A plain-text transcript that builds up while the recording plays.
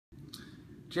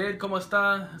Jade, ¿cómo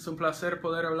está? Es un placer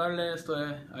poder hablarle.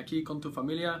 Estoy aquí con tu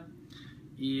familia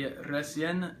y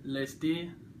recién les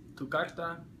di tu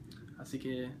carta, así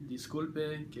que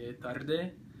disculpe que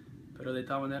tardé, pero de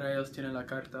tal manera ellos tienen la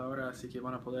carta ahora, así que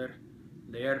van a poder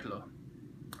leerlo.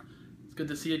 It's good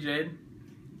to see you, Jade.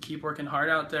 Keep working hard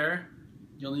out there.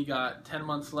 You only got 10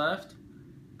 months left.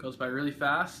 Goes by really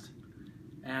fast.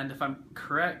 And if I'm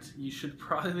correct, you should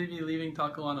probably be leaving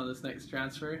Talcahuano this next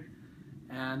transfer.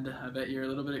 And I bet you're a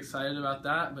little bit excited about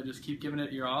that, but just keep giving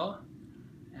it your all.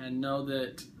 And know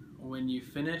that when you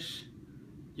finish,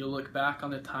 you'll look back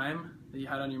on the time that you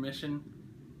had on your mission,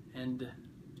 and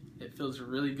it feels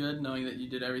really good knowing that you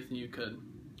did everything you could.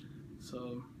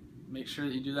 So make sure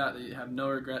that you do that you have no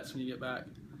regrets when you get back.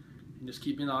 And just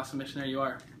keep being the awesome missionary you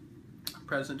are. The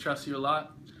President trusts you a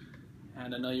lot,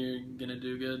 and I know you're going to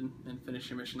do good and finish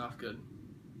your mission off good.